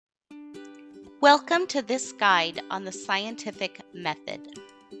Welcome to this guide on the scientific method.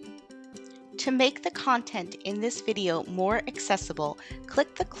 To make the content in this video more accessible,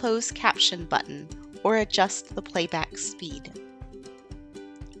 click the closed caption button or adjust the playback speed.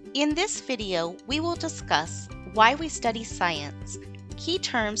 In this video, we will discuss why we study science, key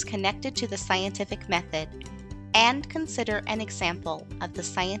terms connected to the scientific method, and consider an example of the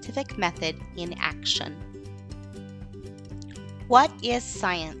scientific method in action. What is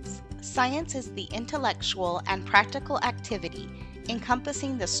science? Science is the intellectual and practical activity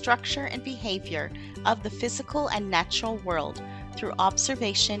encompassing the structure and behavior of the physical and natural world through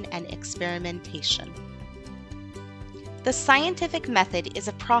observation and experimentation. The scientific method is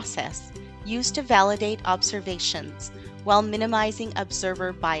a process used to validate observations while minimizing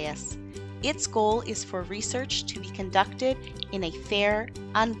observer bias. Its goal is for research to be conducted in a fair,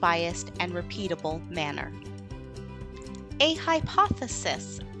 unbiased, and repeatable manner. A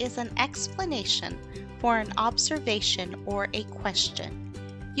hypothesis is an explanation for an observation or a question.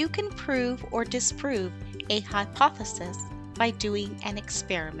 You can prove or disprove a hypothesis by doing an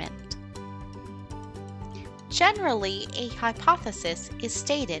experiment. Generally, a hypothesis is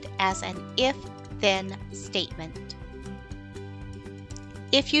stated as an if-then statement.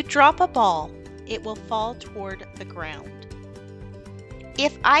 If you drop a ball, it will fall toward the ground.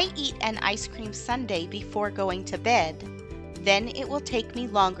 If I eat an ice cream sundae before going to bed, then it will take me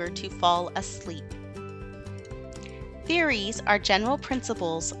longer to fall asleep. Theories are general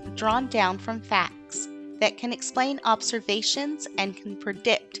principles drawn down from facts that can explain observations and can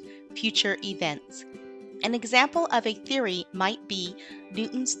predict future events. An example of a theory might be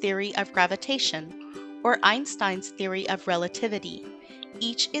Newton's theory of gravitation or Einstein's theory of relativity.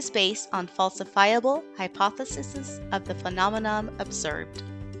 Each is based on falsifiable hypotheses of the phenomenon observed.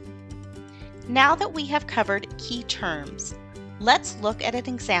 Now that we have covered key terms, let's look at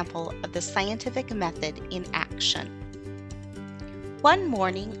an example of the scientific method in action. One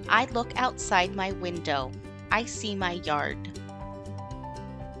morning, I look outside my window. I see my yard.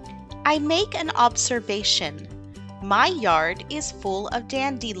 I make an observation. My yard is full of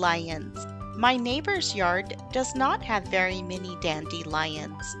dandelions. My neighbor's yard does not have very many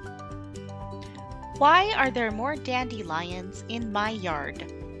dandelions. Why are there more dandelions in my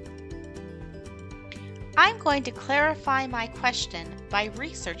yard? I'm going to clarify my question by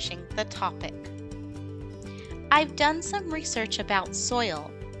researching the topic. I've done some research about soil.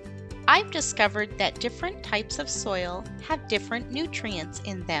 I've discovered that different types of soil have different nutrients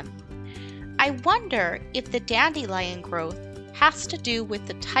in them. I wonder if the dandelion growth has to do with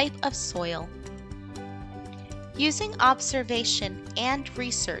the type of soil. Using observation and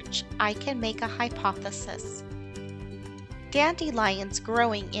research, I can make a hypothesis. Dandelions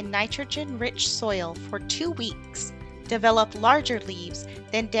growing in nitrogen-rich soil for 2 weeks develop larger leaves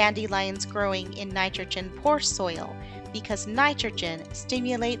than dandelions growing in nitrogen-poor soil because nitrogen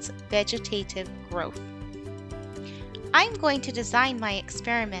stimulates vegetative growth. I'm going to design my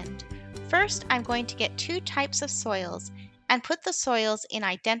experiment. First, I'm going to get 2 types of soils and put the soils in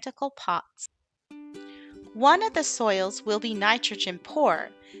identical pots. One of the soils will be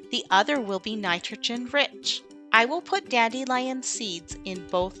nitrogen-poor, the other will be nitrogen-rich. I will put dandelion seeds in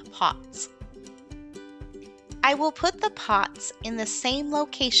both pots. I will put the pots in the same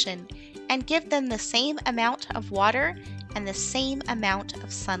location and give them the same amount of water and the same amount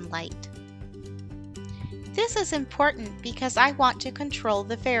of sunlight. This is important because I want to control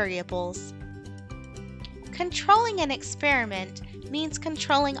the variables. Controlling an experiment means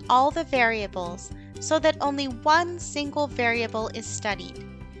controlling all the variables so that only one single variable is studied.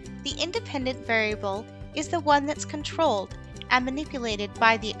 The independent variable is the one that's controlled and manipulated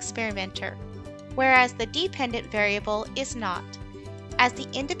by the experimenter, whereas the dependent variable is not. As the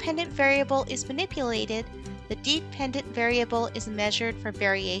independent variable is manipulated, the dependent variable is measured for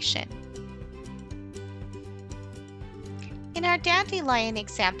variation. In our dandelion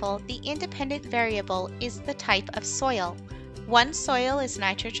example, the independent variable is the type of soil. One soil is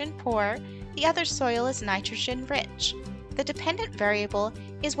nitrogen poor, the other soil is nitrogen rich. The dependent variable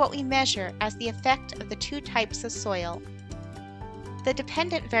is what we measure as the effect of the 2 types of soil. The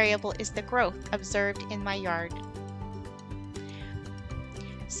dependent variable is the growth observed in my yard.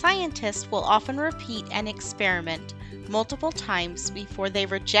 Scientists will often repeat an experiment multiple times before they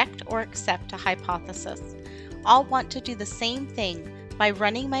reject or accept a hypothesis. I'll want to do the same thing by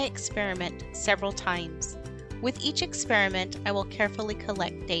running my experiment several times. With each experiment, I will carefully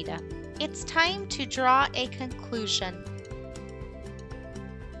collect data. It's time to draw a conclusion.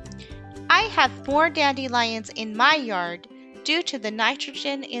 I have more dandelions in my yard due to the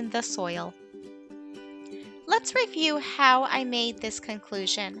nitrogen in the soil. Let's review how I made this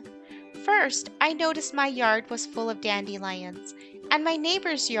conclusion. First, I noticed my yard was full of dandelions, and my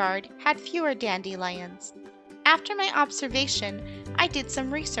neighbor's yard had fewer dandelions. After my observation, I did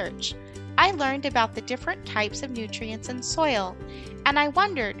some research. I learned about the different types of nutrients in soil, and I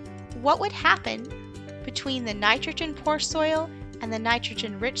wondered what would happen between the nitrogen-poor soil and the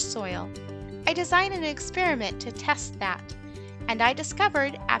nitrogen-rich soil. I designed an experiment to test that, and I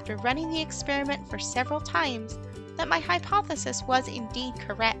discovered after running the experiment for several times that my hypothesis was indeed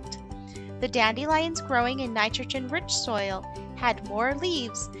correct. The dandelions growing in nitrogen-rich soil had more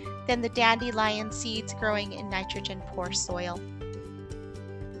leaves than the dandelion seeds growing in nitrogen-poor soil.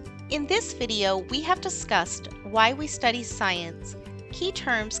 In this video, we have discussed why we study science, key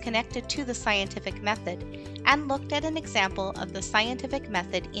terms connected to the scientific method, and looked at an example of the scientific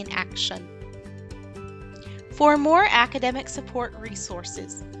method in action. For more academic support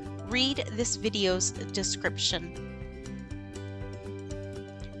resources, read this video's description.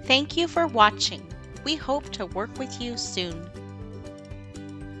 Thank you for watching. We hope to work with you soon.